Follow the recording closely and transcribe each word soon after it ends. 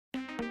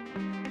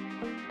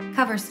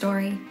Cover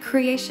story,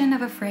 Creation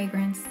of a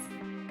Fragrance.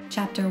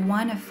 Chapter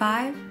 1 of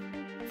 5,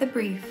 The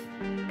Brief.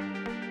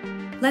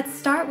 Let's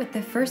start with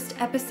the first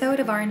episode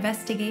of our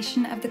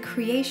investigation of the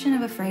creation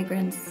of a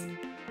fragrance.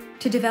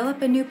 To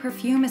develop a new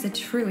perfume is a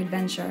true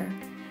adventure.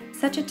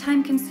 Such a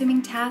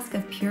time-consuming task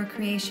of pure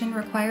creation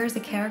requires a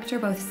character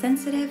both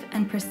sensitive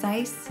and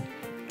precise,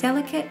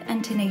 delicate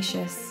and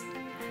tenacious.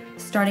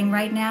 Starting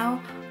right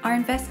now, our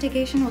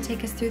investigation will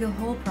take us through the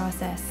whole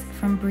process,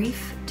 from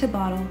brief to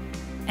bottle,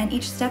 and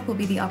each step will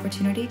be the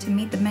opportunity to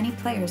meet the many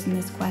players in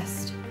this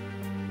quest.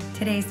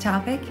 Today's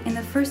topic, in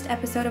the first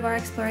episode of our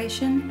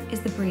exploration, is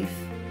the brief.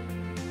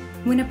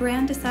 When a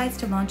brand decides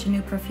to launch a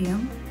new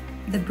perfume,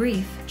 the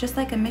brief, just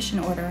like a mission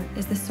order,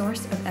 is the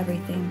source of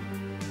everything.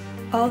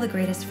 All the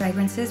greatest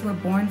fragrances were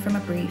born from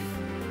a brief.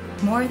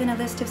 More than a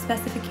list of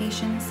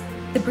specifications,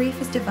 the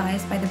brief is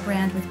devised by the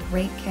brand with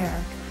great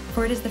care,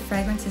 for it is the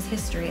fragrance's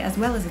history as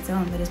well as its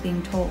own that is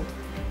being told,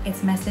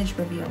 its message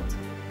revealed.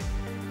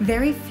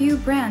 Very few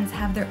brands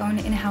have their own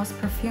in-house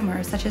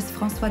perfumer, such as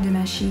François de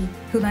Machy,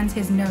 who lends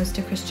his nose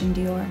to Christian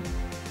Dior.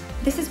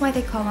 This is why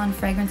they call on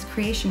fragrance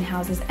creation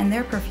houses and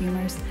their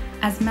perfumers,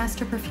 as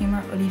master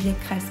perfumer Olivier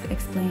Cresque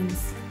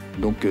explains.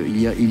 Donc il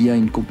y a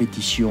une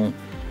compétition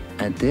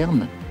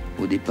interne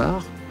au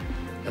départ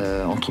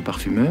entre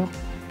parfumeurs,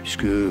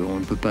 puisqu'on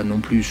ne peut pas non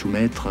plus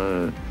soumettre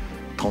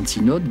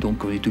 36 notes,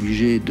 donc on est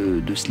obligé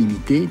de se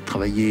limiter, de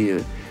travailler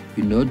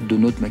une note, 2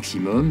 notes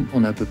maximum.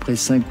 On a à peu près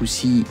 5 ou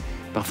 6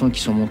 parfums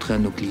qui sont montrés à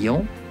nos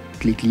clients.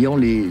 Les clients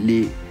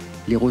les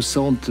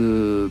ressentent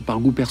par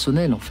goût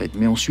personnel en fait,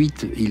 mais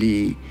ensuite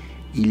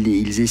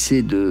ils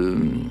essaient de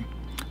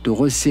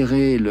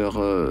resserrer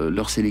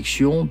leur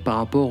sélection par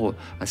rapport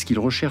à ce qu'ils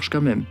recherchent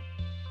quand même.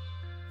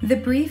 The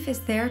brief is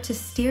there to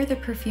steer the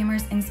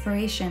perfumer's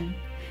inspiration.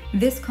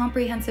 This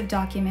comprehensive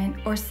document,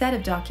 or set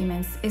of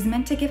documents, is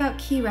meant to give out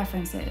key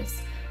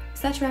references.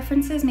 Such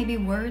references may be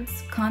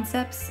words,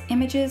 concepts,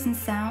 images and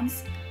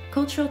sounds,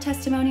 cultural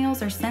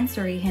testimonials or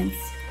sensory hints,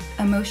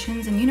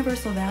 emotions and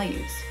universal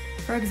values.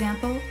 For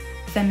example,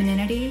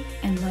 femininity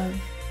and love.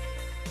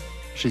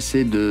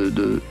 J'essaie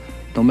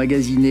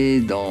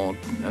d'emmagasiner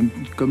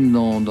comme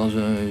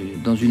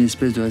dans une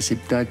espèce de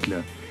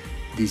réceptacle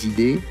des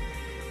idées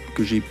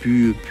que j'ai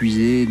pu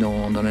puiser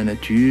dans la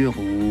nature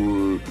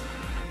ou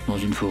dans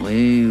une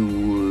forêt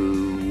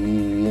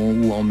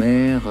ou en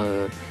mer.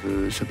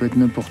 Ça peut être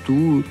n'importe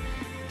où.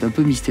 C'est un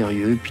peu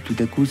mystérieux. Puis tout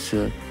à coup,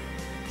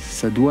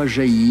 ça doit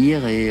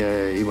jaillir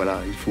et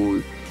voilà,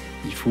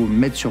 il faut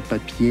mettre sur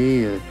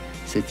papier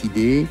cette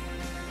idée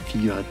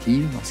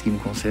figurative en ce qui me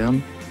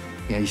concerne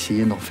et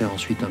essayer d'en faire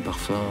ensuite un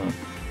parfum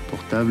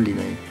portable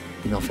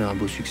et d'en faire un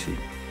beau succès.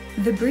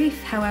 The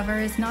brief, however,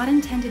 is not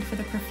intended for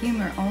the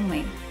perfumer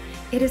only.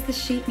 It is the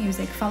sheet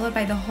music followed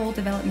by the whole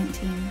development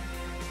team.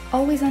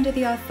 Always under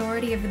the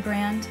authority of the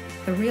brand,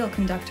 the real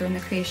conductor in the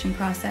creation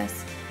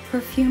process,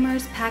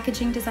 perfumers,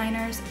 packaging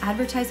designers,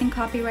 advertising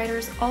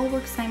copywriters all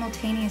work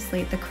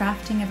simultaneously at the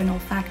crafting of an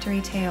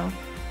olfactory tale.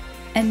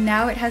 And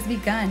now it has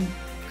begun.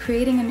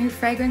 Creating a new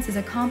fragrance is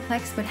a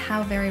complex but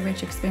how very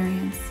rich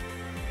experience.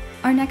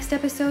 Our next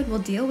episode will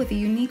deal with the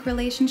unique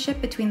relationship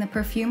between the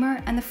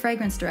perfumer and the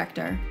fragrance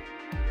director.